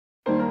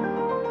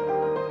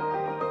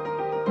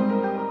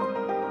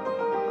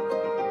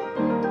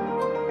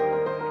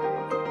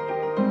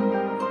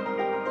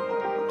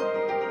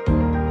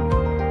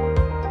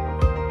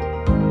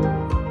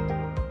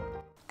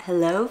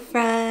Hello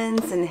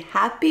friends and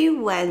happy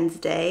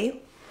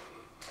Wednesday.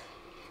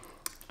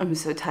 I'm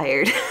so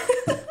tired.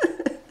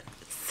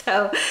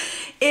 So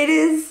it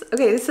is,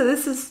 okay, so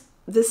this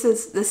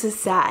is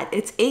sad.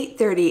 It's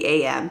 8:30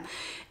 a.m.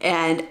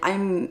 and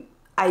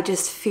I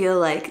just feel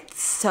like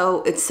it's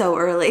so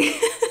early.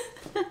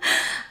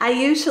 I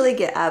usually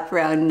get up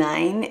around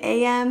 9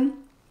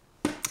 a.m.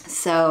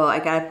 So I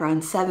got up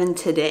around 7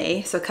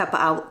 today, so a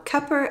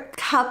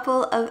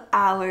couple of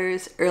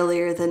hours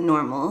earlier than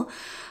normal.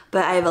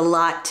 But I have a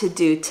lot to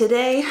do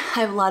today. I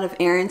have a lot of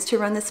errands to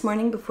run this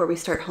morning before we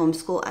start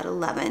homeschool at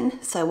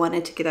 11. So I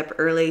wanted to get up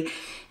early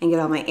and get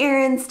all my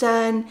errands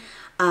done.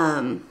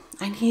 I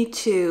need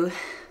to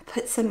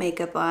put some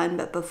makeup on,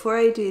 but before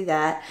I do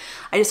that,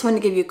 I just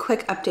wanted to give you a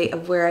quick update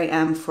of where I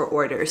am for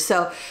orders.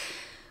 So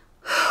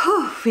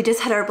we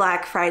just had our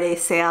Black Friday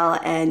sale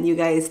and you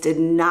guys did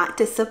not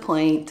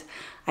disappoint.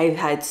 I've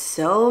had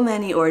so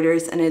many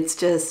orders and it's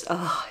just,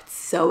 oh, it's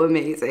so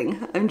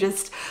amazing. I'm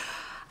just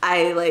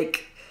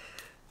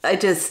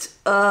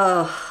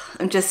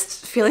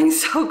feeling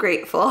so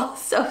grateful.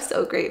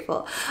 So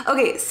grateful.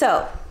 Okay,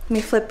 so let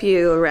me flip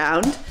you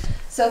around.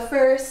 So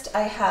first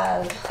I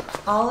have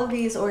all of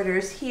these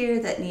orders here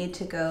that need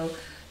to go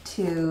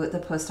to the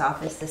post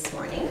office this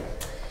morning.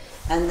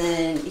 And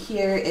then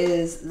here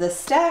is the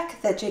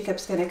stack that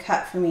Jacob's gonna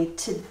cut for me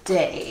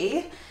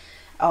today,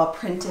 all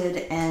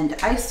printed, and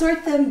I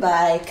sort them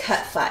by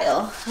cut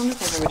file. I don't know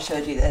if I've ever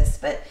showed you this,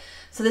 but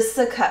so this is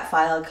a cut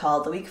file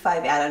called the Week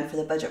 5 add-on for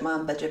the Budget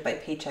Mom Budget by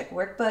Paycheck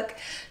workbook.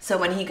 So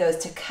when he goes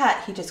to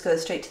cut, he just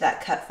goes straight to that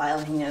cut file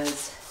and he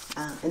knows,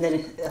 and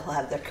then he'll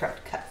have the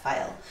correct cut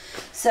file.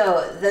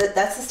 So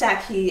that's the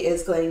stack he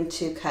is going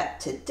to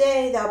cut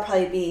today. That'll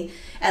probably be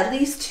at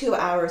least 2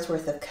 hours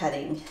worth of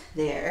cutting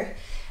there.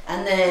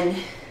 And then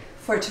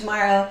for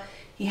tomorrow,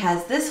 he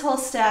has this whole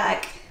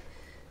stack,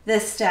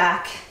 this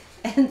stack,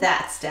 and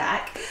that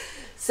stack.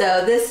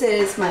 So this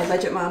is my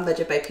Budget Mom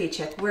Budget by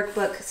Paycheck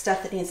workbook,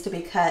 stuff that needs to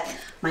be cut,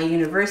 my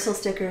universal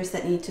stickers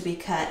that need to be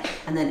cut,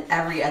 and then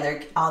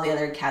all the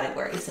other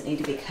categories that need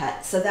to be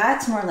cut. So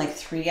that's more like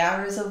 3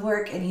 hours of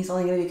work, and he's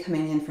only going to be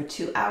coming in for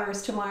 2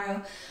 hours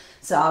tomorrow.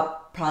 So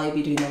I'll probably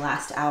be doing the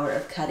last hour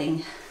of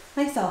cutting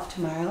myself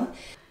tomorrow.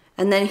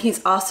 And then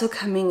he's also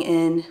coming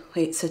in,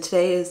 so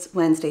today is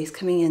Wednesday, he's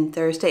coming in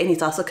Thursday, and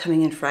he's also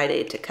coming in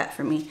Friday to cut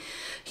for me.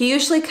 He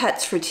usually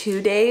cuts for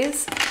 2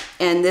 days,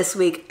 and this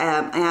week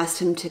I asked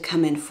him to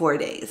come in 4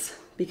 days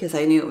because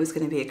I knew it was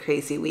gonna be a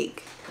crazy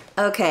week.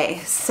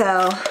 Okay,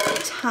 so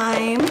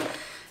time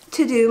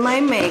to do my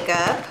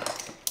makeup.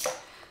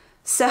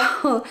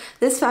 So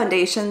this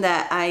foundation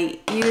that I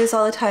use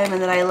all the time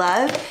and that I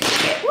love,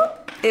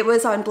 it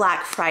was on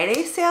Black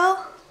Friday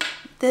sale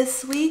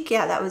this week.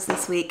 Yeah, that was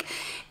this week.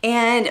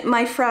 And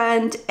my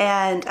friend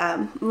and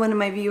one of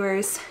my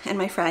viewers and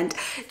my friend,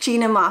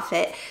 Gina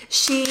Moffat,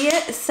 she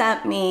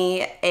sent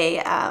me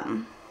a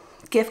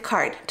gift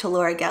card to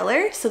Laura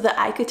Geller so that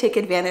I could take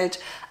advantage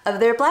of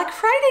their Black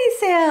Friday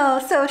sale.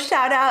 So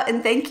shout out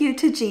and thank you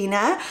to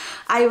Gina.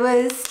 I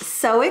was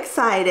so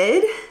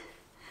excited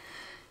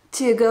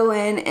to go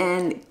in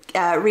and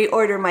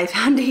reorder my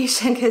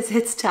foundation because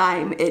it's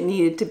time. It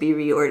needed to be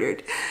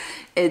reordered.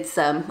 It's,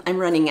 I'm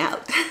running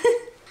out.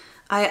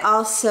 I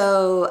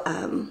also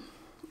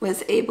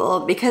was able,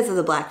 because of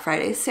the Black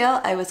Friday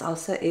sale, I was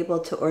also able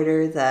to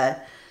order the,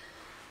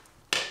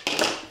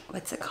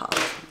 what's it called?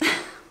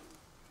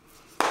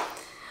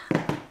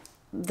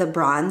 The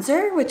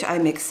bronzer, which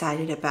I'm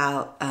excited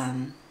about,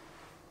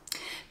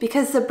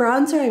 because the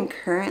bronzer I'm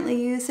currently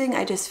using,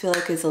 I just feel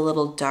like is a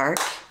little dark.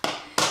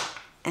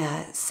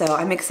 So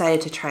I'm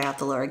excited to try out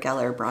the Laura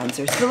Geller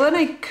bronzer. So the one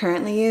I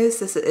currently use,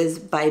 this is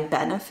by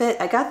Benefit.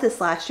 I got this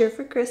last year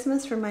for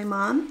Christmas from my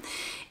mom,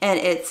 and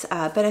it's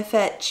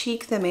Benefit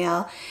Cheek the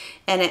Male,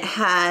 and it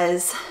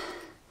has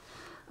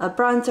a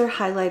bronzer,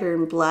 highlighter,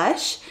 and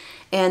blush.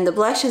 And the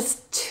blush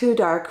is too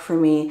dark for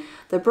me.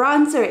 The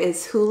bronzer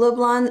is Hoola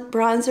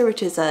bronzer,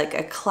 which is like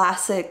a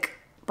classic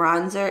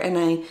bronzer, and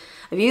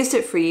I've used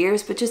it for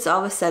years, but just all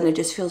of a sudden it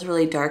just feels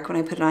really dark when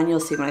I put it on. You'll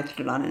see when I put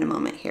it on in a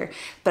moment here.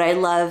 But I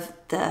love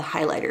the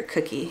highlighter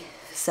Cookie,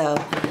 so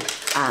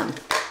I'll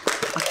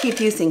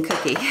keep using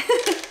Cookie.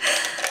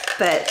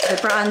 But the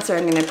bronzer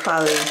I'm gonna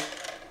probably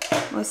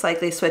most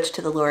likely switch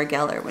to the Laura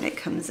Geller when it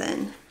comes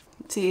in.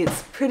 See,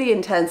 it's pretty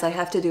intense. I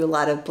have to do a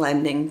lot of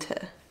blending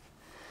to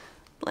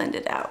blend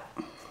it out.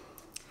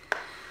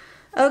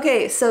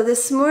 Okay, so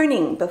this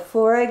morning,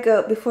 before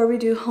we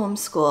do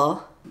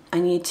homeschool, I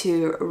need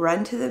to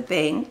run to the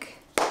bank.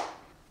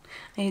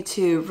 I need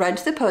to run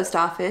to the post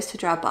office to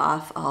drop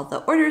off all the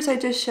orders I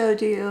just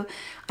showed you.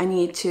 I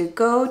need to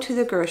go to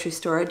the grocery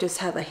store. I just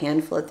have a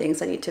handful of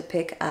things I need to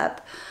pick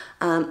up.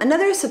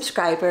 Another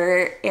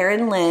subscriber,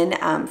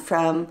 AarynLynn,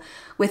 from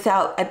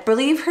I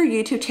believe her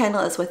YouTube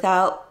channel is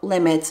Without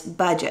Limits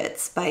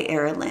Budgets by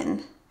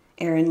AarynLynn.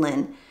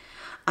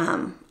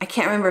 I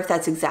can't remember if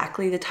that's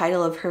exactly the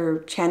title of her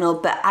channel,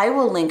 but I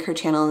will link her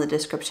channel in the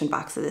description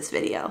box of this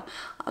video.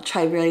 I'll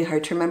try really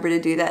hard to remember to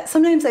do that.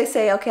 Sometimes I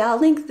say, okay, I'll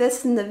link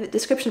this in the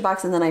description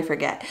box, and then I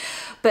forget.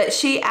 But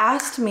she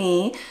asked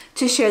me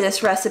to share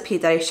this recipe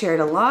that I shared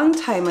a long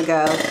time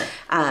ago,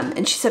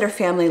 and she said her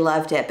family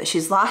loved it, but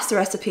she's lost the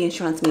recipe and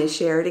she wants me to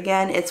share it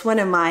again. It's one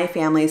of my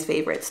family's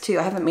favorites too.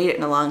 I haven't made it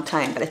in a long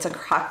time, but it's a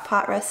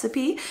Crockpot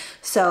recipe.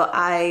 So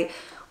I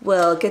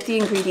will get the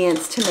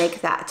ingredients to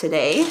make that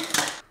today.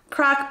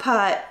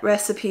 Crockpot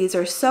recipes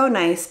are so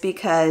nice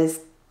because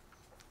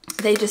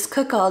they just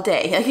cook all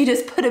day. Like, you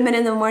just put them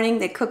in the morning,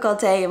 they cook all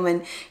day, and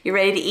when you're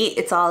ready to eat,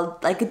 it's all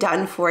like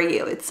done for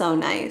you. It's so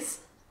nice.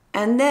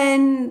 And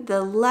then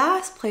the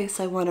last place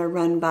I want to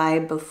run by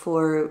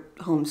before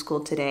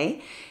homeschool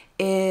today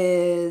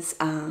is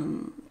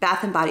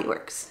Bath & Body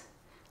Works.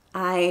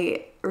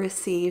 I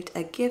received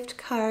a gift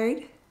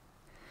card.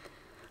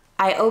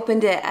 I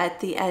opened it at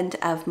the end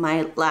of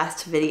my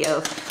last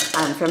video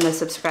from a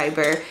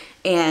subscriber,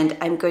 and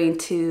I'm going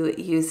to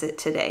use it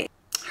today.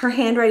 Her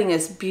handwriting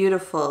is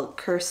beautiful,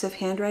 cursive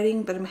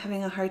handwriting, but I'm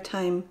having a hard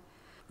time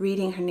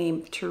reading her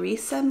name.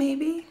 Teresa,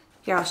 maybe?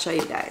 Here, I'll show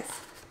you guys.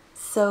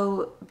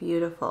 So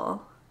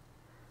beautiful.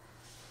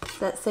 Does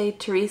that say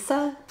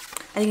Teresa?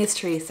 I think it's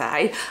Teresa.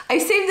 I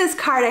saved this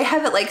card. I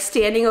have it like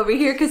standing over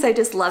here because I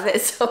just love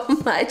it so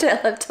much. I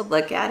love to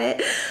look at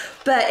it.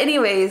 But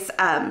anyways,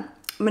 I'm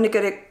gonna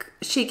go to,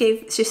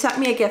 she sent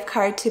me a gift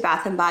card to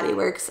Bath & Body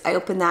Works. I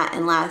opened that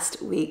in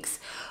last week's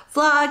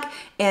vlog,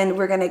 and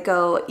we're gonna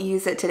go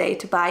use it today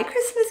to buy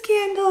Christmas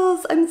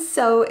candles. I'm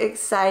so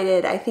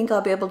excited. I think I'll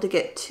be able to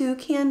get 2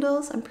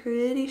 candles, I'm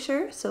pretty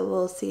sure, so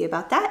we'll see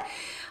about that.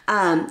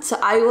 So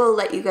I will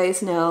let you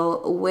guys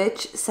know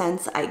which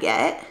scents I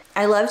get.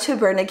 I love to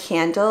burn a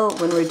candle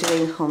when we're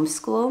doing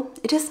homeschool.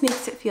 It just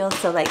makes it feel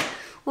so like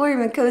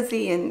warm and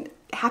cozy and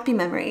happy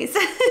memories.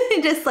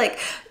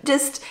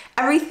 just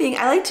everything.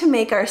 I like to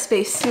make our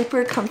space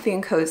super comfy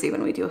and cozy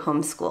when we do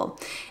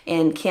homeschool,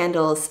 and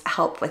candles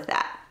help with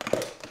that.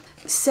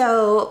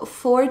 So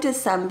for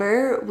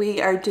December,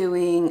 we are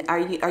doing, our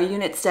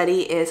unit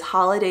study is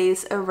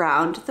holidays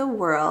around the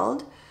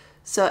world.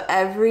 So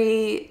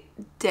every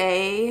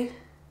day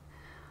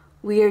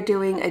we are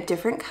doing a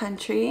different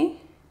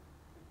country,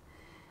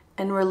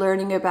 and we're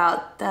learning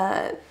about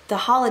the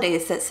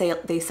holidays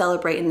that they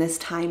celebrate in this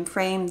time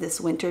frame, this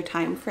winter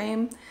time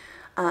frame.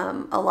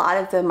 A lot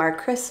of them are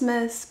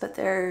Christmas, but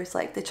there's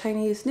like the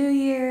Chinese New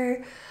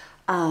Year,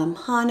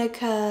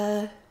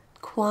 Hanukkah,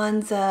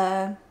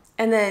 Kwanzaa,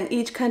 and then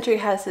each country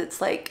has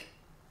its like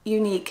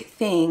unique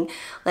thing.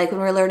 Like when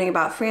we were learning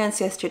about France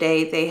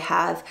yesterday, they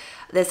have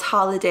this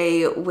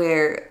holiday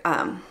where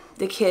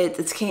the kids,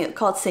 it's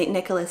called St.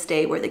 Nicholas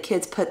Day, where the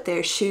kids put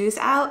their shoes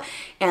out,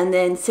 and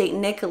then St.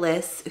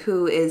 Nicholas,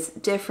 who is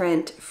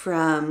different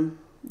from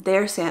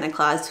their Santa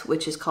Claus,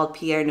 which is called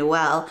Pierre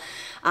Noel,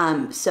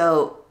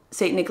 so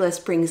St. Nicholas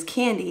brings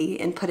candy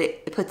and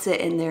puts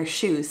it in their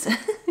shoes.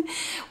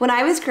 When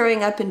I was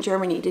growing up in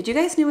Germany, did you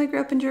guys know I grew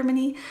up in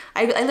Germany?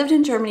 I lived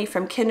in Germany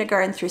from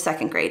kindergarten through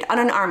 2nd grade on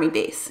an army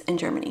base in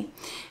Germany.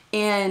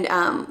 And,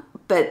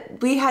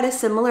 but we had a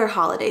similar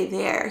holiday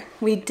there.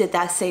 We did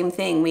that same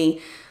thing.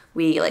 We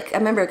like, I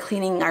remember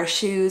cleaning our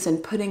shoes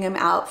and putting them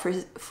out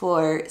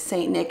for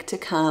St. Nick to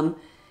come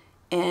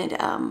and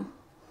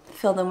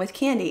fill them with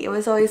candy. It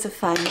was always a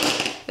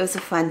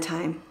fun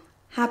time.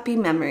 Happy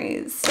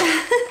memories.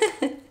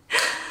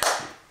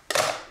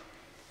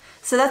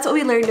 So that's what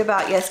we learned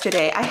about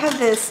yesterday. I have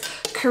this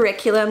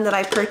curriculum that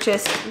I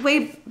purchased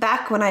way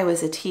back when I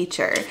was a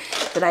teacher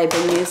that I've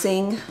been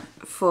using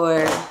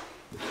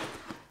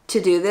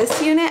to do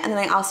this unit, and then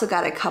I also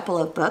got a couple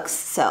of books,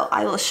 so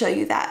I will show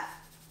you that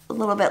a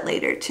little bit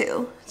later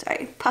too.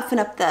 Sorry, puffing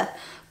up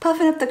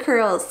the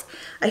curls.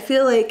 I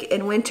feel like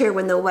in winter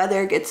when the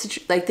weather gets,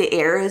 like the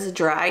air is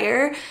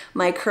drier,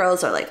 my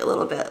curls are like a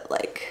little bit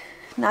like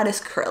not as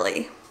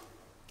curly.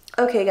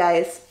 Okay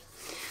guys,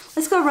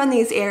 let's go run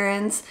these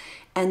errands,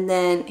 and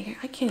then, here,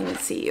 I can't even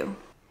see you.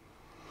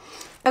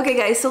 Okay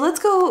guys, so let's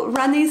go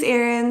run these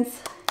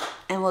errands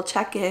and we'll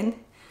check in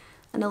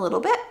a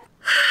little bit.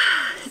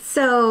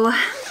 So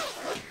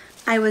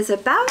I was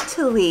about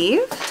to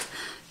leave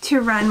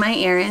to run my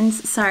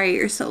errands. Sorry,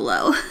 you're so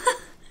low.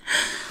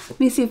 Let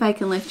me see if I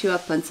can lift you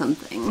up on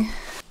something.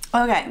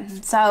 Okay,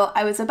 so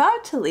I was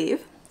about to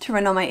leave to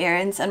run all my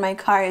errands, and my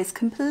car is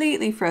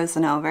completely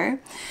frozen over.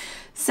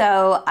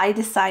 So I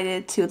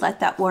decided to let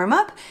that warm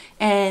up,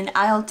 and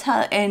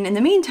in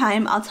the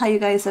meantime, I'll tell you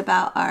guys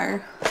about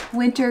our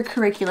winter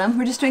curriculum.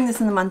 We're just doing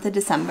this in the month of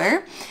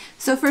December.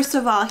 So first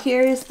of all,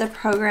 here's the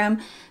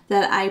program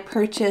that I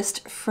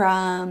purchased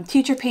from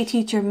Teacher Pay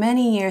Teacher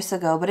many years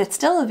ago, but it's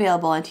still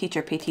available on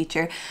Teacher Pay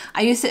Teacher.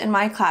 I used it in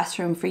my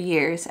classroom for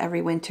years,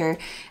 every winter,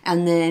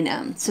 and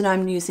then so now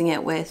I'm using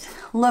it with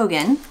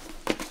Logan.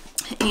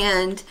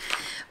 And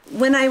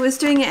when I was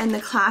doing it in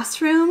the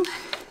classroom,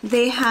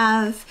 they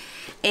have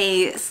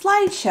a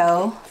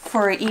slideshow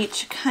for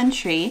each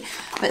country,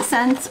 but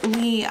since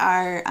we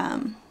are,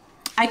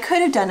 I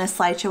could have done a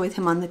slideshow with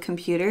him on the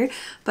computer,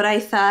 but I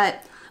thought,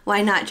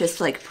 why not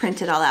just like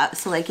print it all out?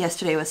 So like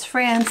yesterday was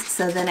France,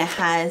 so then it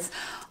has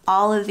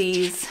all of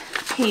these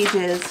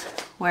pages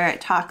where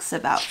it talks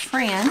about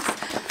France.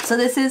 So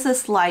this is a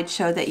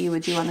slideshow that you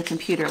would do on the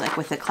computer, like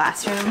with the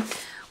classroom,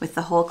 with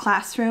the whole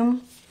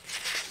classroom.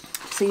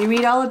 So you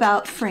read all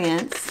about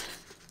France.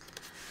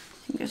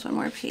 I think there's one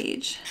more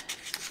page.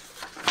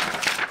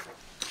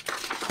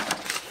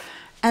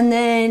 And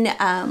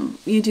then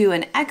you do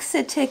an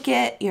exit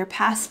ticket, your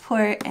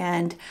passport,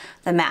 and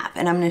the map.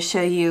 And I'm going to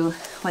show you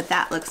what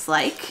that looks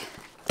like.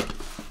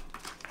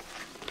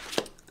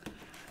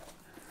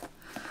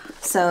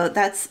 So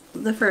that's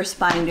the first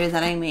binder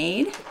that I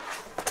made.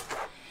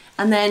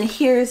 And then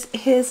here's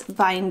his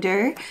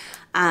binder.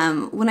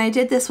 When I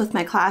did this with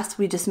my class,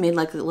 we just made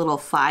like little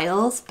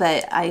files,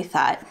 but I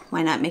thought,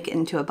 why not make it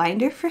into a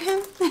binder for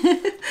him?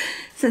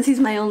 Since he's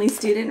my only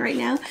student right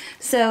now.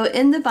 So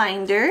in the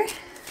binder,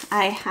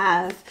 I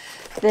have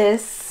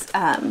this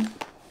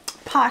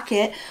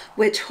pocket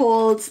which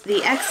holds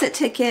the exit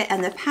ticket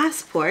and the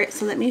passport.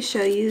 So let me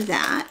show you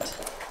that.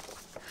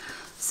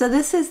 So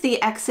this is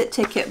the exit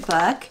ticket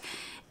book,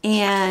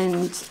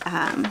 and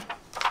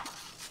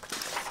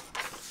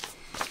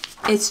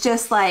it's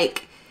just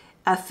like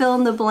a fill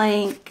in the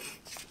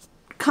blank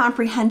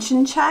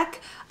comprehension check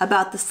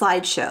about the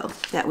slideshow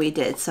that we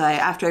did. So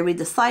after I read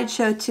the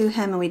slideshow to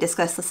him and we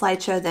discuss the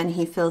slideshow, then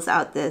he fills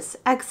out this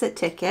exit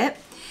ticket.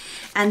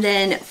 And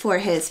then for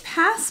his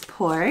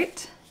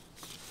passport,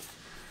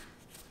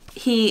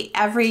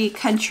 every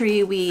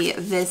country we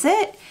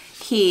visit,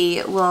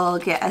 he will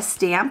get a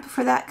stamp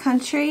for that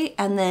country,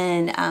 and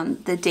then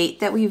the date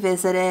that we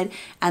visited,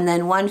 and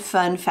then one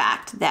fun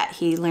fact that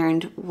he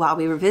learned while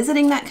we were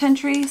visiting that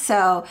country.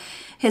 So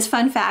his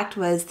fun fact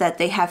was that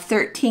they have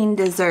 13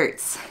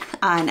 desserts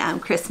on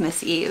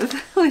Christmas Eve,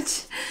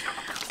 which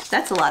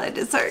that's a lot of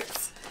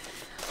desserts.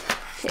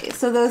 Okay,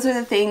 so those are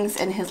the things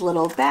in his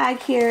little bag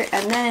here,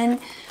 and then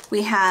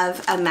we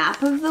have a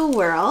map of the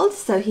world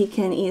so he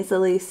can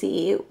easily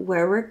see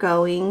where we're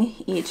going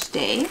each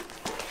day.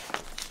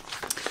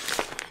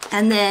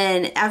 And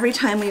then every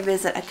time we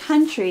visit a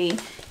country,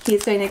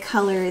 he's going to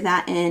color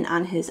that in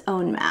on his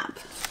own map.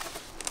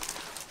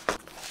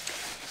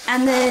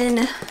 And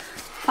then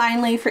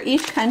finally, for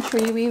each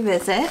country we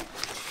visit,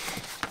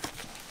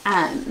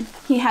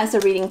 he has a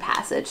reading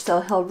passage.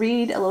 So he'll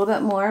read a little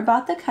bit more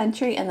about the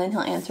country, and then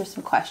he'll answer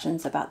some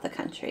questions about the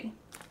country.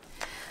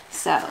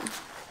 So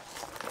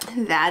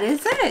that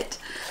is it.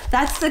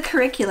 That's the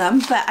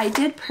curriculum, but I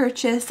did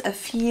purchase a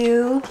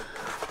few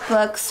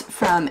books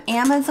from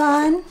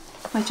Amazon,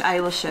 which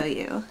I will show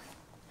you.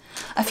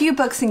 A few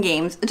books and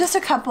games, just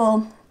a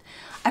couple.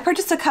 I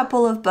purchased a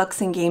couple of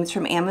books and games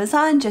from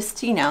Amazon,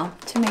 just, you know,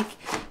 to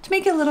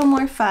make it a little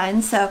more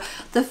fun. So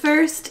the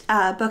first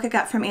book I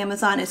got from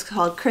Amazon is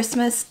called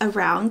Christmas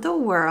Around the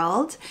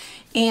World,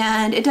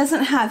 and it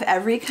doesn't have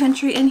every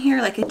country in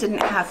here, like it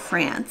didn't have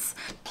France.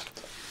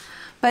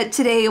 But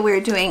today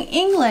we're doing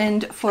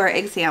England, for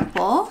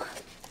example,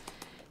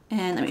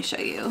 and let me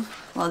show you.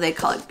 Well, they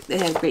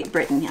have Great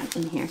Britain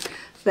in here.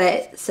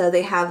 But so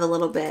they have a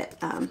little bit,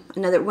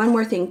 one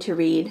more thing to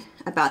read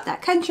about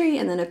that country,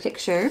 and then a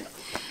picture.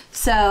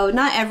 So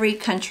not every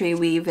country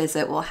we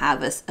visit will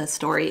have a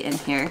story in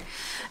here.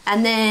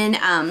 And then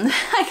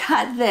I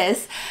got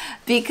this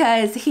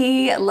because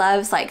he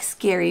loves like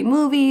scary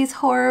movies,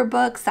 horror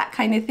books, that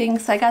kind of thing.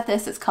 So I got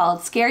this. It's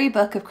called Scary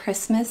Book of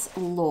Christmas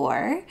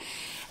Lore.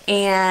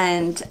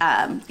 And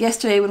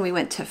yesterday when we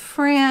went to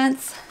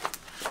France,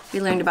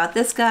 we learned about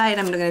this guy, and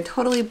I'm going to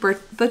totally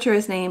butcher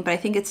his name, but I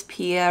think it's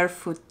Pierre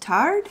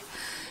Foutard,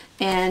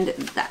 and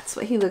that's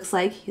what he looks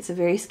like. He's a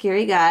very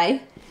scary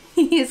guy.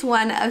 He's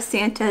one of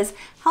Santa's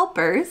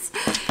helpers,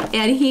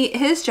 and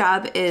his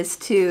job is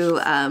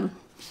to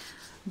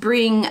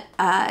bring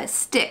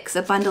sticks,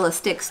 a bundle of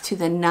sticks, to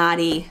the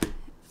naughty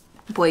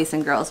boys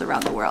and girls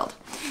around the world.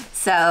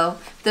 So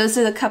those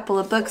are the couple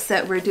of books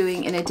that we're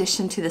doing in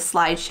addition to the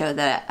slideshow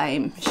that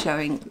I'm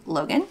showing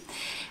Logan.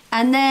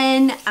 And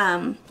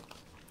then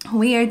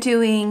we are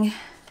doing,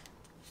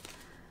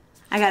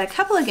 I got a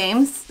couple of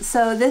games.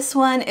 So this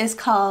one is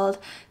called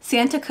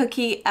Santa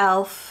Cookie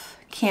Elf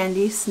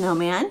Candy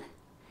Snowman.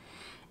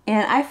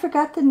 And I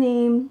forgot the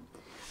name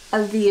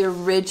of the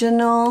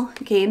original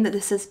game that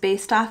this is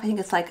based off. I think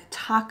it's like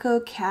Taco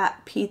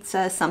Cat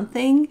Pizza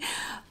something.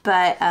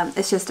 But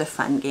it's just a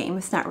fun game.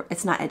 It's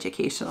not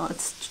educational.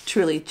 It's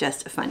truly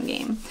just a fun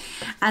game.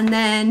 And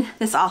then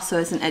this also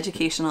isn't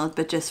educational,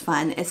 but just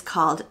fun. It's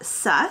called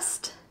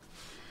Sussed.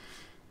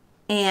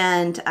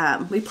 And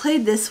we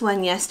played this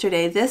one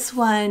yesterday. This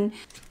one,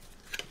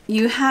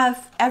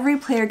 every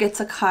player gets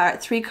a card,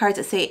 3 cards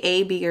that say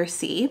A, B, or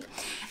C.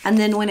 And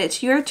then when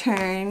it's your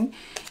turn,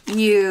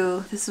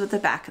 this is what the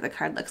back of the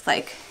card looks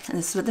like, and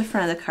this is what the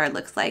front of the card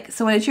looks like.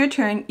 So when it's your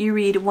turn, you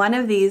read one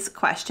of these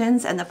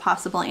questions and the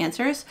possible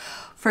answers.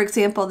 For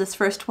example, this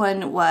first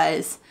one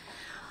was,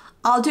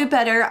 I'll do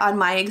better on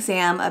my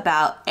exam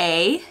about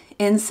A,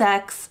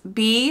 insects,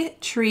 B,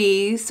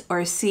 trees,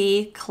 or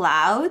C,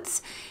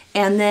 clouds.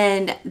 And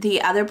then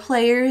the other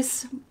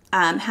players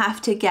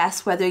have to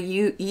guess whether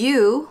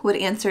you would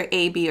answer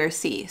A, B, or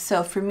C.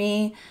 So for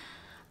me,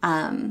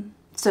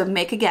 so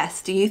make a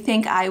guess. Do you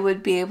think I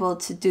would be able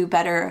to do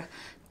better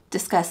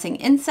discussing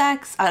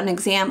insects, an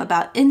exam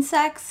about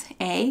insects,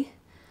 A,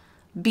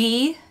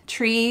 B,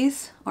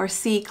 trees, or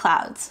C,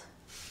 clouds.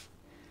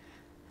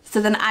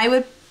 So then I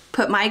would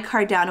put my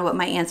card down to what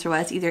my answer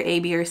was, either A,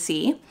 B, or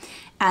C,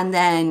 and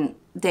then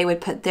they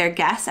would put their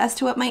guess as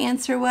to what my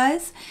answer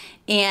was.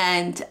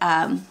 And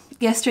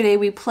yesterday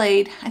we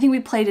played, I think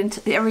we played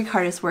until, every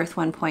card is worth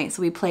 1 point,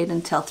 so we played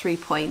until 3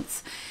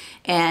 points.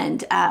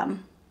 And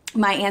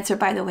my answer,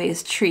 by the way,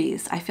 is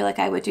trees. I feel like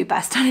I would do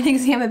best on an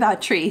exam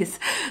about trees.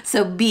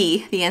 So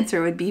B, the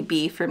answer would be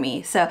B for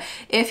me. So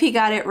if he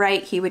got it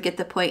right, he would get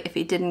the point. If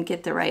he didn't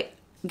get it right,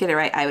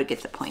 I would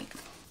get the point.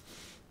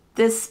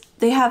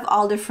 They have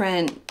all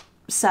different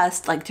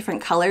like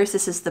different colors.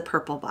 This is the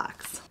purple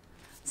box.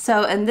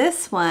 So in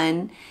this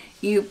one,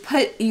 you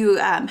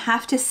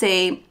have to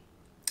say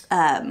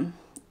a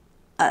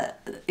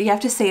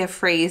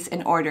phrase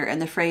in order,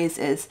 and the phrase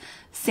is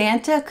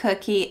Santa,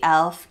 cookie,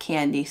 elf,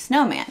 candy,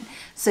 snowman.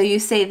 So you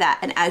say that,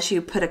 and as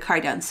you put a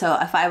card down. So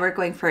if I were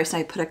going first and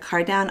I put a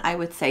card down, I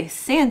would say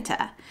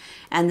Santa,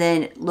 and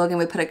then Logan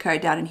would put a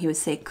card down and he would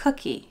say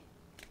cookie.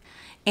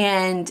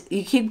 And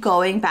you keep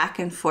going back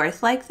and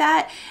forth like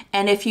that.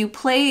 And if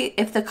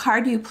the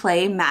card you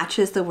play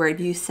matches the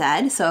word you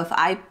said, so if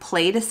I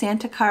played a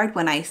Santa card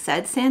when I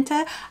said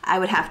Santa, I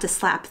would have to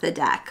slap the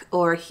deck,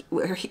 or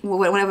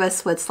one of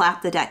us would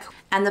slap the deck.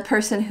 And the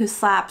person who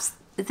slaps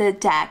the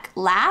deck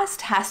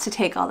last has to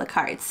take all the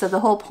cards. So the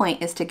whole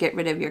point is to get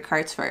rid of your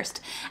cards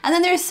first. And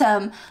then there's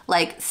some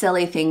like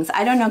silly things.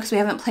 I don't know, because we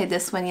haven't played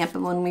this one yet,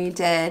 but when we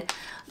did,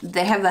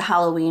 they have the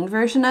Halloween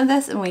version of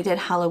this, and we did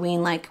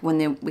Halloween, like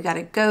when we got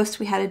a ghost,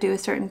 we had to do a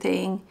certain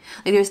thing.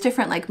 Like there's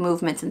different like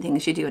movements and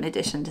things you do in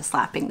addition to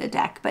slapping the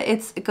deck, but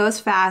it goes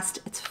fast,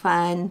 it's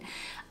fun,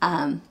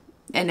 and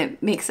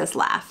it makes us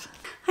laugh.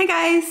 Hi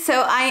guys,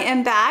 so I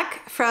am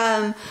back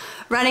from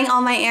running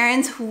all my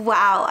errands.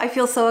 Wow, I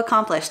feel so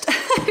accomplished.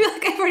 I feel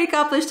like I've already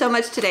accomplished so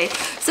much today.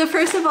 So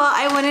first of all,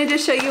 I wanted to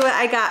show you what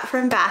I got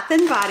from Bath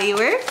 & Body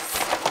Works.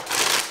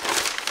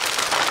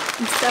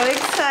 I'm so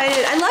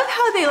excited. I love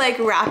how they like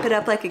wrap it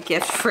up like a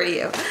gift for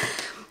you.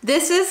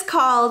 This is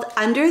called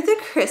Under the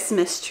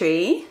Christmas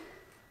Tree.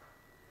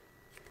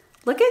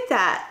 Look at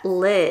that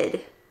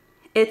lid.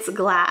 It's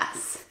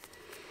glass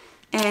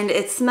and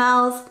it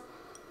smells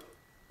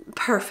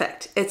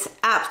perfect. It's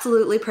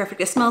absolutely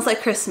perfect. It smells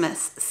like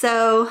Christmas.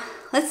 So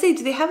let's see,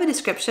 do they have a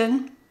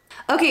description?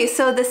 Okay,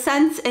 so the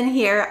scents in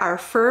here are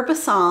fir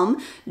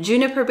balsam,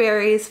 juniper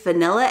berries,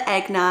 vanilla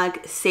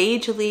eggnog,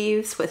 sage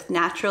leaves with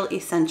natural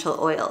essential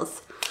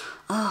oils.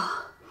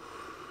 Oh,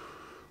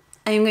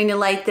 I'm going to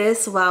light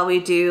this while we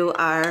do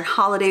our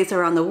holidays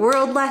around the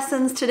world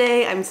lessons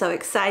today. I'm so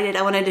excited.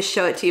 I wanted to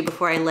show it to you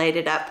before I light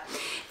it up.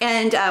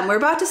 And we're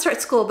about to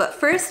start school, but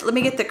first let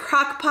me get the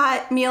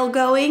Crockpot meal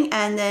going,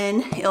 and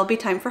then it'll be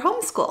time for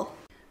homeschool.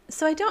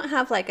 So I don't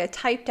have like a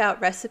typed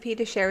out recipe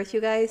to share with you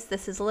guys.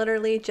 This is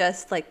literally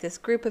just like this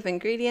group of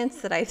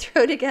ingredients that I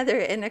throw together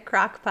in a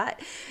crock pot.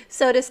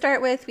 So to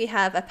start with, we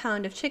have a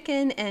pound of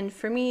chicken, and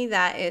for me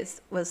that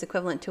was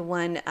equivalent to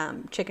one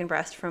chicken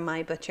breast from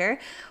my butcher,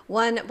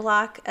 1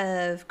 block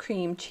of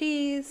cream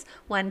cheese,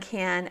 1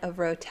 can of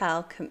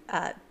Rotel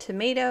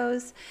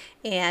tomatoes,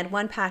 and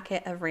 1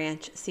 packet of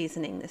ranch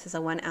seasoning. This is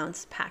a 1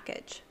 ounce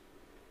package.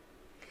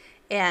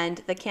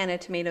 And the can of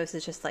tomatoes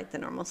is just like the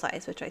normal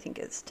size, which I think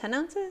is 10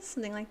 ounces,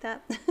 something like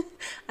that.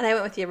 And I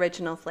went with the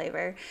original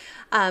flavor.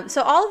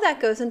 So all of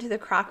that goes into the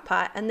crock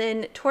pot. And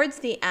then towards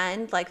the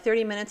end, like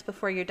 30 minutes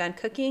before you're done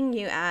cooking,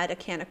 you add a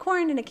can of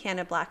corn and a can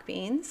of black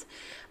beans.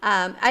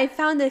 I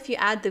found that if you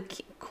add the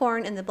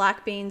corn and the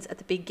black beans at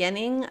the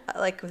beginning,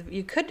 like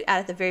you could add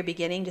at the very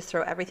beginning, just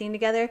throw everything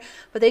together,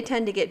 but they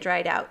tend to get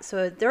dried out.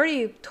 So they're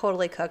already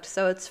totally cooked,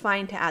 so it's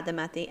fine to add them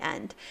at the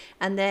end.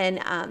 And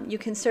then you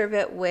can serve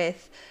it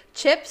with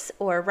chips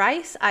or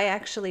rice. I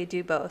actually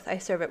do both. I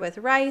serve it with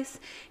rice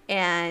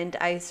and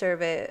I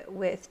serve it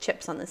with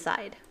chips on the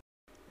side.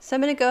 So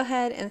I'm going to go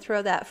ahead and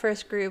throw that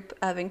first group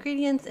of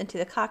ingredients into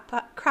the crock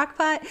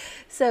pot.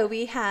 So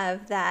we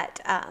have that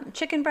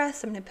chicken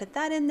breast. I'm going to put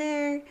that in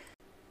there.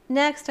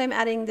 Next, I'm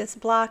adding this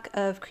block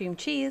of cream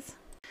cheese.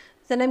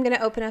 Then I'm going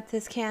to open up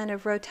this can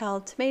of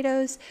Rotel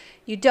tomatoes.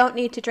 You don't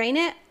need to drain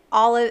it.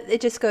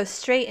 It just goes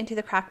straight into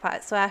the crock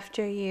pot. So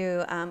after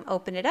you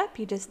open it up,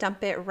 you just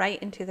dump it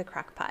right into the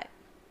crock pot.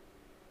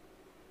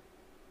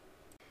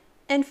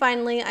 And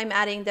finally, I'm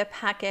adding the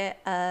packet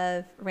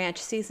of ranch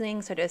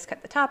seasoning. So just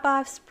cut the top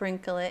off,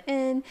 sprinkle it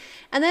in,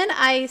 and then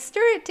I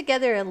stir it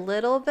together a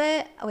little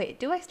bit. Oh, wait,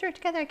 do I stir it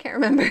together? I can't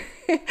remember.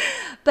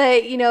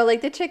 But you know,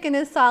 like the chicken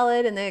is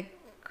solid and the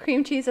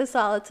cream cheese is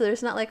solid, so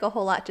there's not like a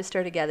whole lot to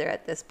stir together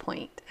at this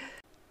point.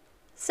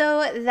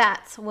 So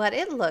that's what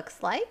it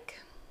looks like.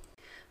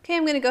 Okay,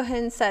 I'm going to go ahead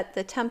and set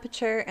the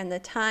temperature and the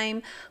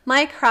time.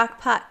 My crock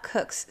pot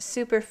cooks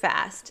super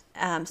fast,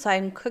 so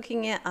I'm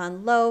cooking it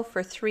on low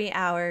for 3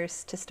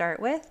 hours to start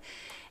with,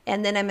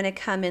 and then I'm going to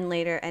come in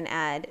later and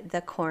add the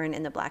corn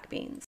and the black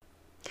beans.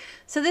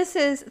 So this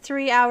is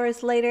 3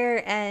 hours later,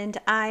 and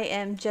I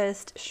am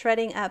just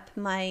shredding up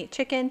my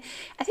chicken.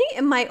 I think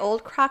in my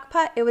old crock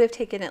pot, it would have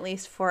taken at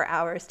least 4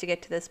 hours to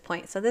get to this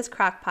point. So this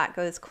crock pot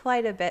goes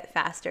quite a bit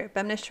faster.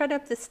 But I'm going to shred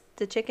up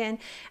the chicken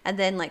and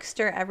then like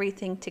stir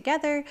everything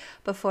together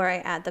before I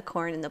add the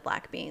corn and the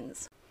black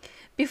beans.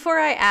 Before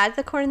I add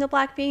the corn and the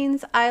black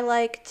beans, I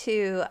like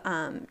to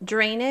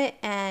drain it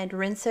and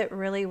rinse it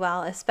really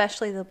well,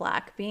 especially the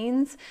black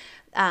beans.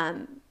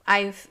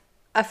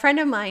 A friend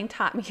of mine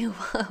taught me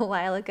a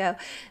while ago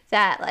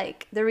that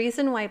like the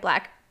reason why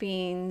black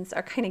beans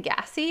are kind of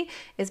gassy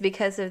is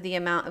because of the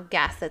amount of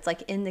gas that's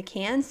like in the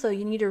can. So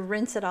you need to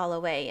rinse it all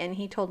away. And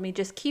he told me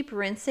just keep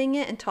rinsing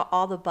it until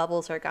all the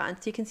bubbles are gone.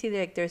 So you can see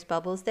like there's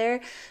bubbles there.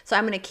 So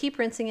I'm going to keep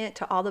rinsing it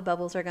till all the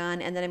bubbles are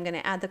gone. And then I'm going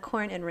to add the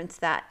corn and rinse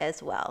that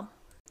as well.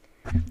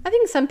 I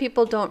think some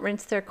people don't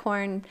rinse their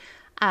corn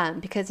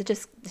because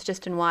it's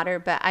just in water,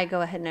 but I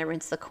go ahead and I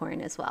rinse the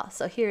corn as well.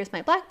 So here's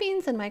my black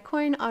beans and my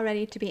corn all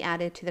ready to be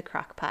added to the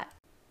crock pot.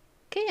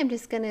 Okay, I'm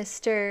just going to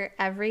stir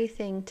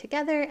everything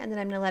together and then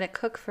I'm going to let it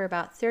cook for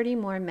about 30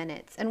 more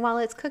minutes. And while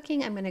it's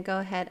cooking, I'm going to go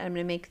ahead and I'm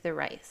going to make the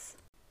rice.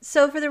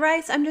 So for the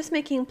rice, I'm just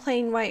making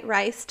plain white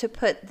rice to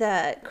put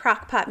the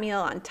crock pot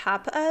meal on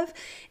top of.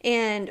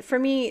 And for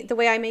me, the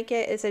way I make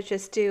it is I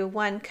just do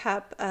 1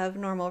 cup of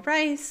normal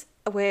rice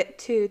with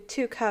 2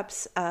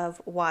 cups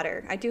of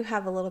water. I do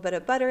have a little bit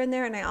of butter in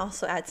there, and I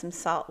also add some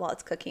salt while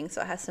it's cooking,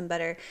 so it has some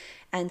butter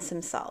and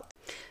some salt.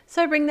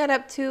 So I bring that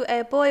up to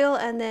a boil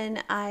and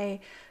then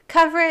I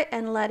cover it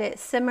and let it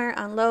simmer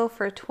on low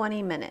for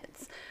 20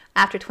 minutes.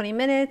 After 20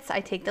 minutes,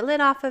 I take the lid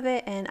off of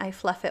it and I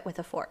fluff it with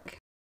a fork.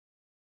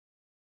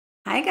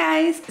 Hi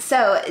guys,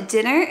 so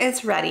dinner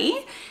is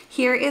ready.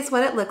 Here is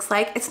what it looks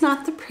like. It's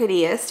not the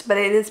prettiest, but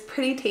it is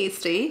pretty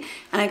tasty.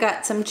 And I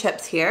got some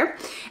chips here.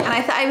 And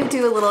I thought I would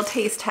do a little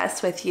taste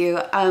test with you.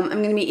 I'm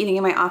gonna be eating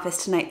in my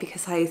office tonight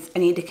because I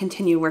need to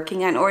continue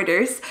working on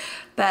orders.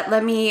 But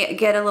let me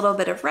get a little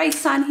bit of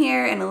rice on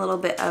here and a little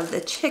bit of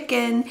the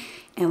chicken,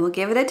 and we'll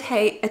give it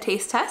a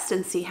taste test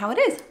and see how it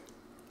is.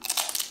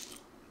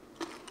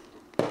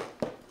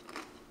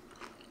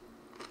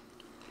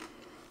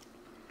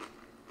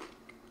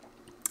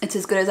 It's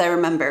as good as I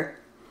remember.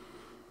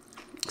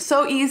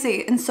 So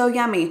easy and so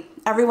yummy.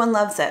 Everyone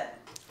loves it.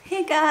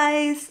 Hey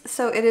guys,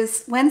 so it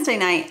is Wednesday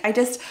night. I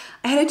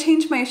had to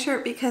change my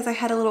shirt because I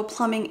had a little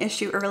plumbing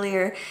issue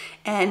earlier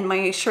and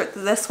my shirt,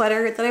 the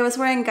sweater that I was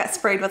wearing got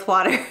sprayed with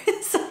water.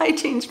 So I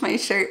changed my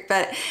shirt,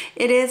 but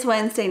it is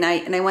Wednesday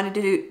night and I wanted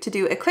to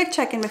do a quick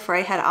check-in before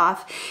I head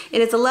off.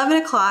 It is 11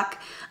 o'clock.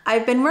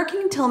 I've been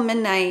working until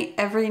midnight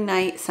every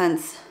night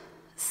since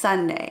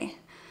Sunday.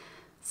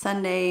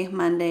 Sunday,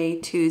 Monday,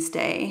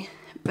 Tuesday,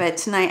 but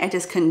tonight I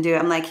just couldn't do it.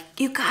 I'm like,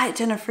 you got it,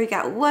 Jennifer, you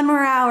got 1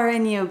 more hour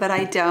in you, but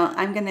I don't.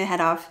 I'm gonna head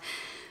off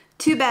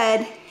to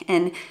bed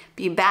and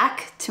be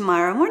back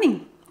tomorrow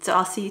morning. So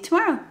I'll see you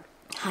tomorrow.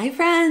 Hi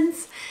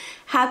friends,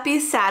 happy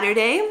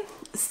Saturday.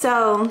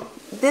 So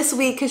this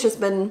week has just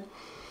been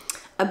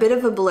a bit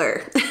of a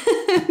blur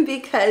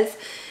because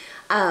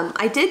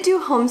I did do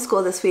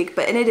homeschool this week,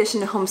 but in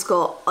addition to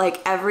homeschool, like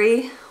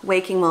every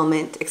waking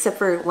moment, except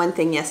for one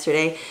thing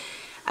yesterday,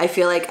 I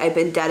feel like I've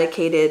been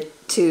dedicated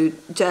to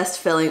just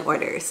filling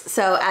orders.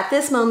 So at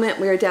this moment,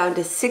 we're down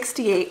to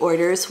 68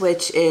 orders,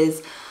 which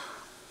is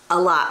a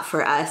lot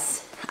for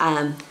us.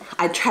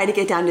 I try to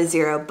get down to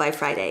 0 by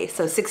Friday,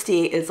 so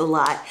 68 is a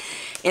lot.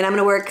 And I'm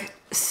gonna work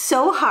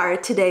so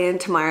hard today and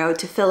tomorrow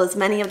to fill as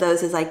many of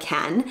those as I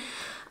can.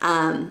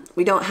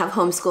 We don't have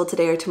homeschool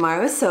today or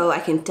tomorrow, so I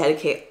can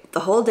dedicate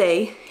the whole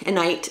day and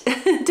night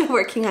to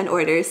working on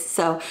orders.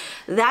 So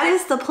that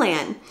is the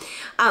plan.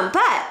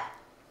 But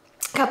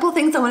a couple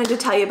things I wanted to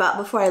tell you about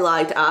before I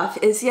logged off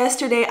is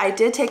yesterday I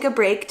did take a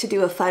break to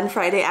do a fun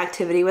Friday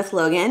activity with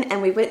Logan,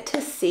 and we went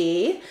to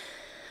see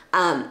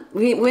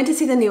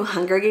the new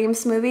Hunger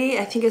Games movie.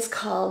 I think it's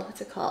called,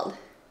 what's it called?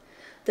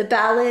 The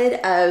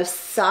Ballad of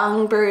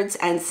Songbirds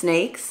and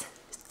Snakes.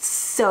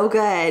 So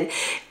good.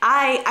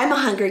 I'm a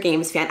Hunger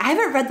Games fan. I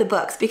haven't read the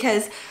books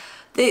because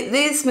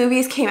these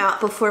movies came out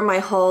before my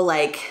whole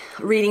like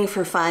reading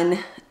for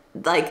fun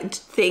like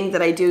thing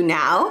that I do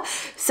now.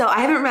 So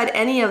I haven't read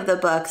any of the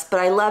books, but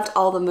I loved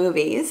all the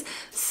movies.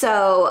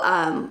 So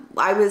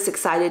I was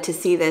excited to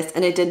see this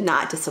and it did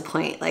not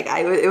disappoint. Like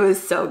it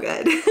was so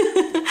good.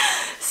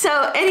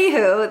 So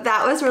anywho,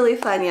 that was really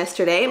fun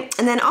yesterday.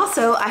 And then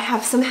also I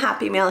have some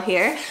Happy Mail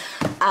here.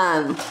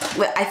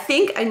 I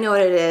think I know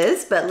what it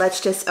is, but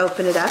let's just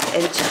open it up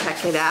and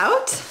check it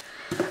out.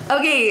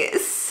 Okay,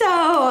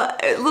 so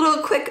a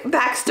little quick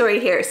backstory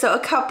here. So a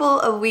couple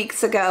of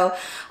weeks ago,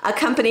 a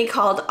company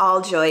called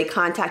Alljoy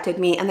contacted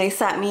me and they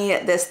sent me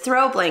this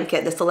throw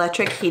blanket, this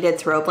electric heated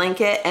throw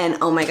blanket. And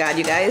oh my God,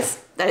 you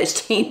guys, that has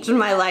changed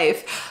my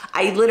life.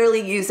 I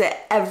literally use it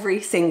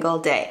every single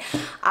day.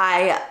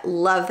 I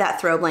love that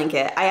throw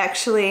blanket. I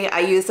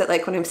use it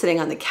like when I'm sitting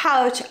on the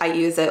couch. I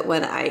use it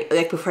when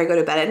like before I go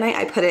to bed at night,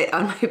 I put it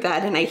on my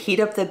bed and I heat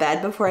up the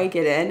bed before I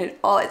get in. And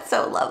oh, it's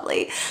so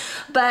lovely.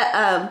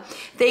 But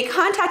they they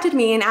contacted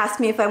me and asked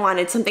me if I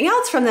wanted something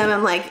else from them.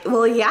 I'm like,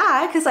 well,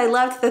 yeah, because I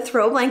loved the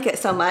throw blanket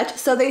so much.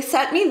 So they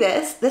sent me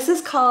this. This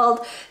is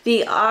called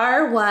the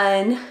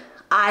R1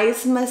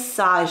 Eyes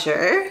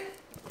Massager.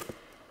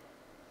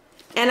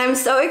 And I'm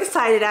so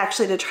excited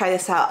actually to try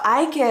this out.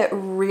 I get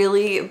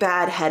really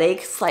bad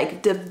headaches,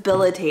 like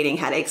debilitating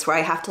headaches, where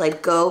I have to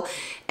like go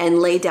and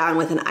lay down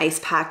with an ice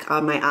pack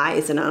on my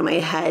eyes and on my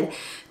head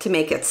to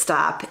make it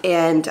stop.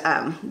 And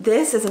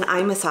this is an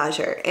eye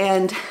massager.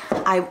 And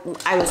I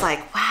was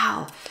like,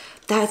 wow,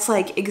 that's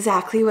like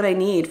exactly what I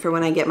need for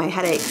when I get my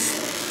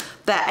headaches.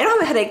 But I don't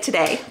have a headache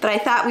today, but I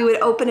thought we would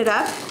open it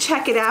up,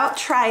 check it out,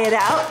 try it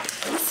out,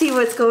 see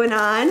what's going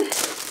on.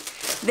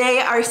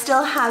 They are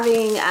still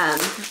having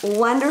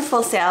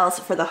wonderful sales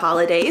for the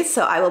holidays,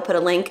 so I will put a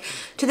link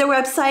to their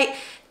website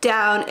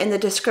down in the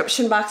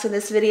description box of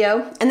this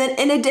video. And then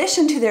in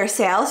addition to their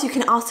sales, you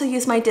can also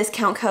use my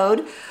discount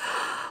code,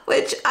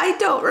 which I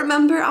don't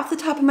remember off the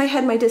top of my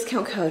head my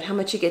discount code, how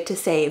much you get to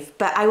save,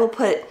 but I will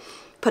put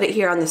it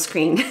here on the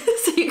screen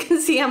so you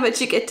can see how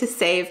much you get to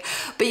save.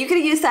 But you can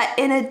use that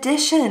in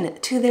addition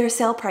to their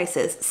sale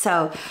prices.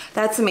 So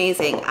that's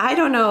amazing. I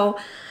don't know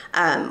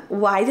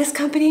why this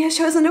company has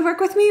chosen to work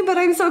with me, but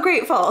I'm so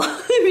grateful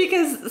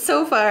because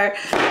so far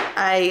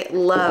I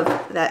love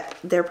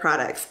their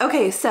products.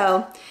 Okay,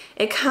 so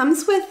it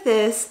comes with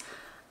this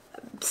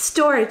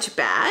storage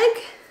bag.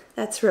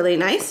 That's really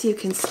nice. You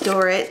can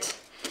store it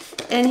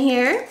in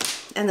here.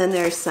 And then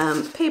there's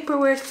some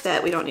paperwork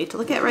that we don't need to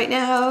look at right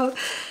now.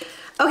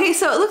 Okay,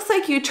 so it looks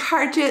like you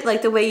charge it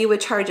like the way you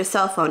would charge a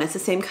cell phone. It's the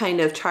same kind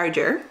of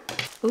charger.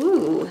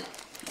 Ooh,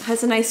 it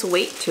has a nice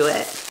weight to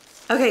it.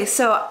 Okay,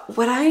 so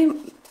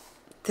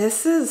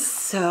this is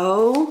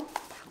so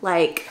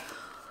like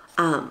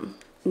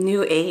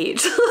new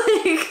age,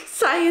 like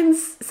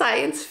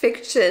science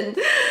fiction,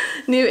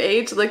 new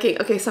age looking.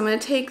 Okay, so I'm gonna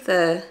take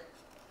this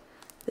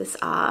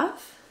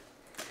off.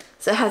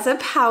 So it has a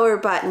power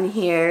button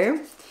here,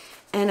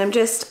 and I'm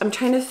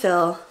trying to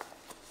fill.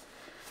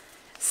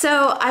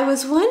 So I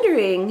was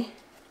wondering,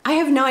 I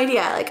have no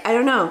idea, like, I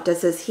don't know,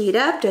 does this heat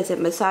up? Does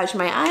it massage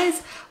my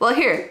eyes? Well,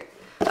 here.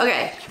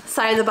 Okay,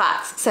 side of the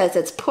box says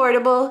it's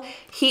portable,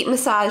 heat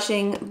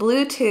massaging,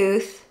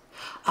 Bluetooth,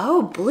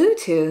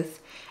 Bluetooth,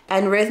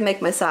 and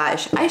rhythmic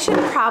massage. I should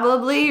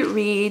probably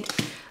read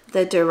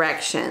the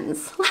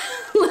directions.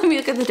 Let me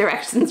look at the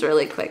directions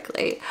really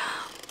quickly.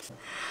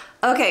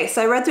 Okay,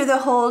 so I read through the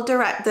whole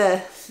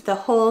the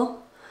whole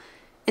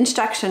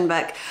instruction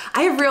book.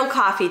 I have real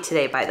coffee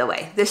today, by the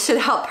way. This should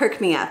help perk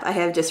me up. I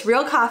have just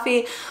real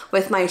coffee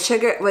with my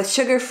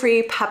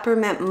sugar-free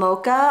peppermint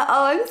mocha.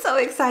 Oh, I'm so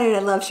excited. I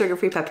love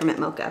sugar-free peppermint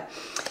mocha.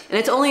 And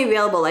it's only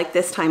available like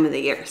this time of the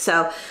year.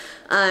 So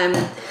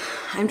I'm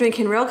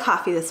drinking real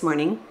coffee this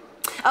morning.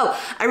 Oh,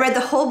 I read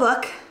the whole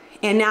book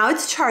and now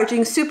it's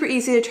charging, super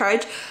easy to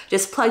charge.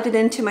 Just plugged it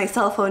into my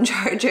cell phone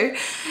charger.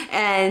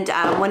 And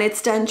when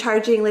it's done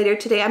charging later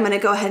today, I'm gonna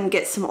go ahead and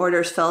get some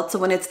orders filled. So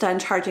when it's done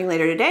charging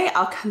later today,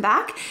 I'll come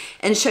back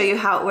and show you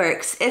how it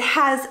works.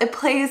 It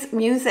plays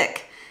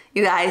music,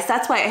 you guys.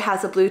 That's why it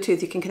has a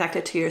Bluetooth. You can connect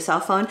it to your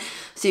cell phone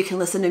so you can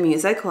listen to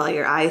music while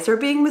your eyes are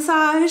being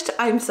massaged.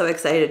 I'm so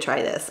excited to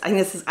try this.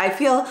 I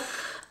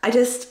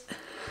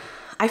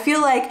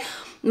feel like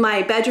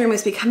my bedroom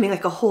is becoming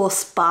like a whole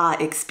spa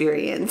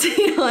experience.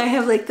 You know, I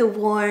have like the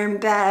warm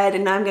bed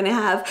and I'm gonna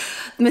have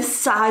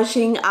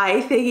massaging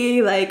eye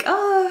thingy, like,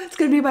 oh, it's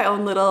gonna be my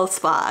own little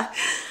spa.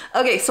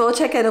 Okay, so we'll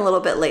check in a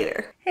little bit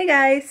later. Hey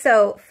guys,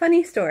 so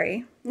funny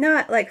story.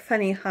 Not like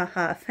funny,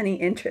 haha, funny,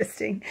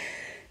 interesting.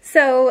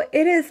 So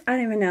it is, I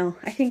don't even know,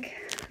 I think,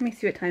 let me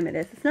see what time it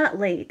is. It's not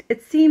late,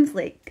 it seems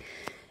late.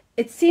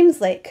 It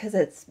seems late because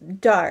it's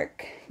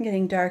dark,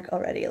 getting dark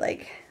already.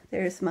 Like,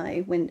 there's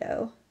my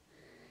window.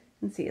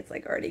 You can see it's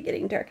like already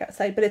getting dark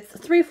outside, but it's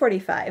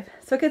 3:45,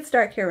 so it gets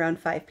dark here around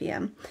 5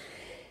 p.m.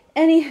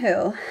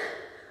 Anywho,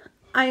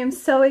 I am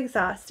so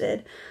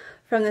exhausted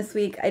from this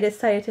week. I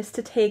decided just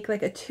to take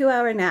like a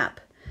 2-hour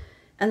nap,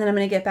 and then I'm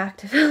going to get back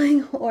to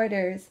filling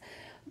orders.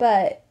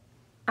 But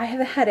I have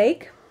a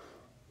headache.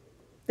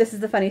 This is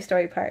the funny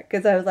story part,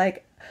 because I was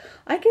like,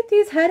 I get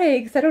these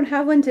headaches. I don't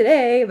have one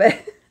today,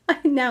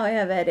 but now I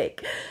have a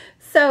headache.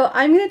 So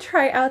I'm going to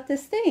try out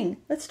this thing.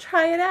 Let's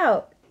try it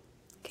out.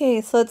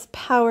 Okay, so let's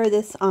power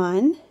this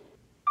on.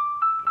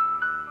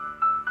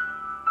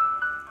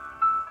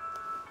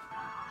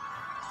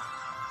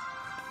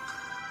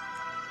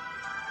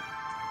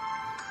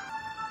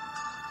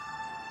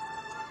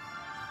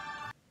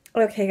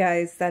 Okay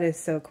guys, that is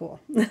so cool.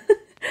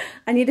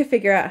 I need to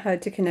figure out how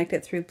to connect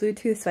it through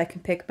Bluetooth so I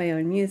can pick my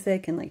own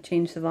music and like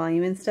change the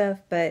volume and stuff,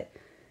 but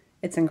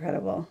it's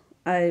incredible.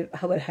 I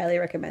would highly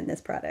recommend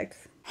this product.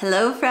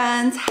 Hello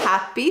friends,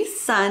 happy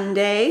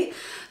Sunday.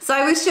 So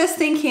I was just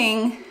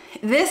thinking,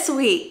 this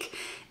week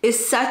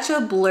is such a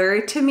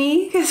blur to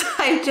me because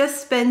I've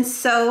just been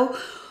so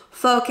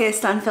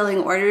focused on filling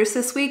orders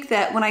this week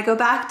that when I go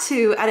back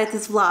to edit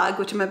this vlog,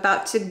 which I'm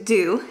about to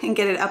do and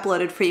get it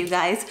uploaded for you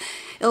guys,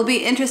 It'll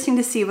be interesting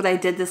to see what I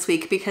did this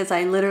week because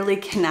I literally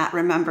cannot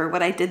remember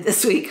what I did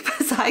this week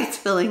besides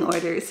filling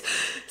orders.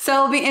 So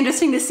it'll be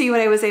interesting to see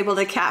what I was able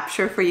to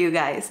capture for you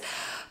guys.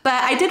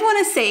 But I did want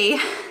to say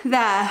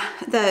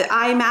that the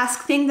eye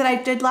mask thing that I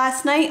did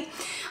last night,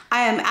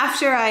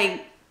 after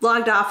I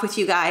logged off with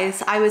you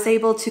guys, I was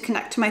able to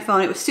connect to my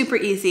phone. It was super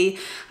easy.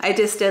 I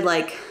just did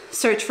like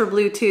search for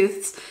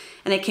Bluetooths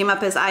and it came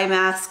up as eye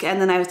mask,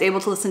 and then I was able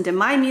to listen to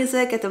my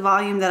music at the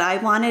volume that I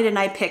wanted, and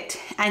I picked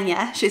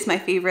Enya. She's my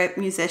favorite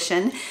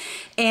musician,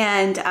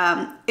 and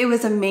it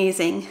was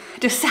amazing.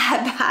 Just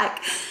sat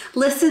back,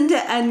 listened to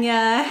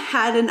Enya,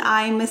 had an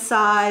eye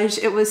massage.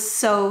 It was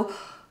so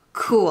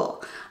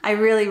cool. I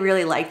really,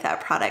 really like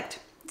that product.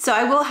 So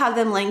I will have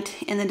them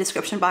linked in the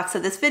description box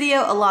of this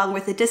video, along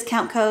with a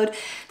discount code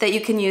that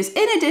you can use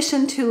in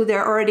addition to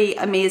their already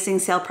amazing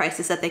sale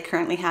prices that they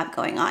currently have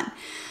going on.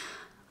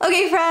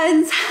 Okay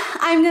friends,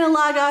 I'm gonna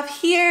log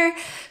off here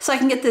so I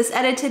can get this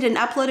edited and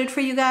uploaded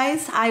for you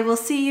guys. I will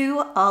see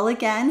you all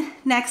again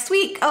next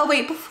week. Oh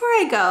wait, before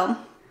I go,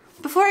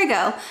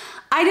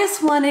 I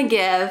just wanna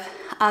give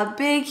a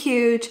big,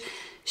 huge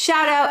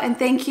shout out and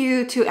thank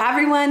you to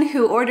everyone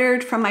who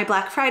ordered from my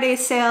Black Friday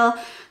sale.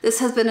 This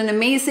has been an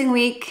amazing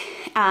week.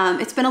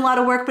 It's been a lot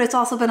of work, but it's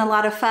also been a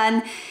lot of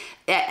fun.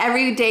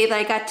 Every day that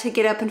I got to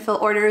get up and fill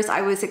orders,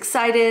 I was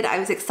excited. I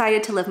was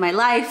excited to live my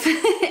life.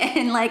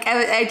 And like,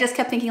 I just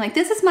kept thinking like,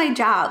 this is my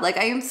job. Like,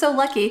 I am so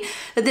lucky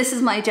that this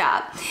is my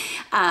job.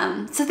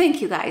 So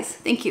thank you guys.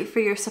 Thank you for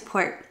your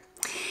support.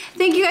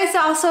 Thank you guys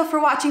also for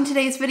watching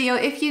today's video.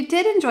 If you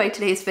did enjoy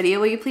today's video,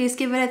 will you please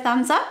give it a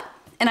thumbs up?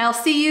 And I'll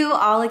see you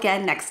all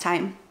again next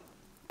time.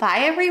 Bye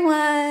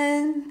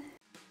everyone.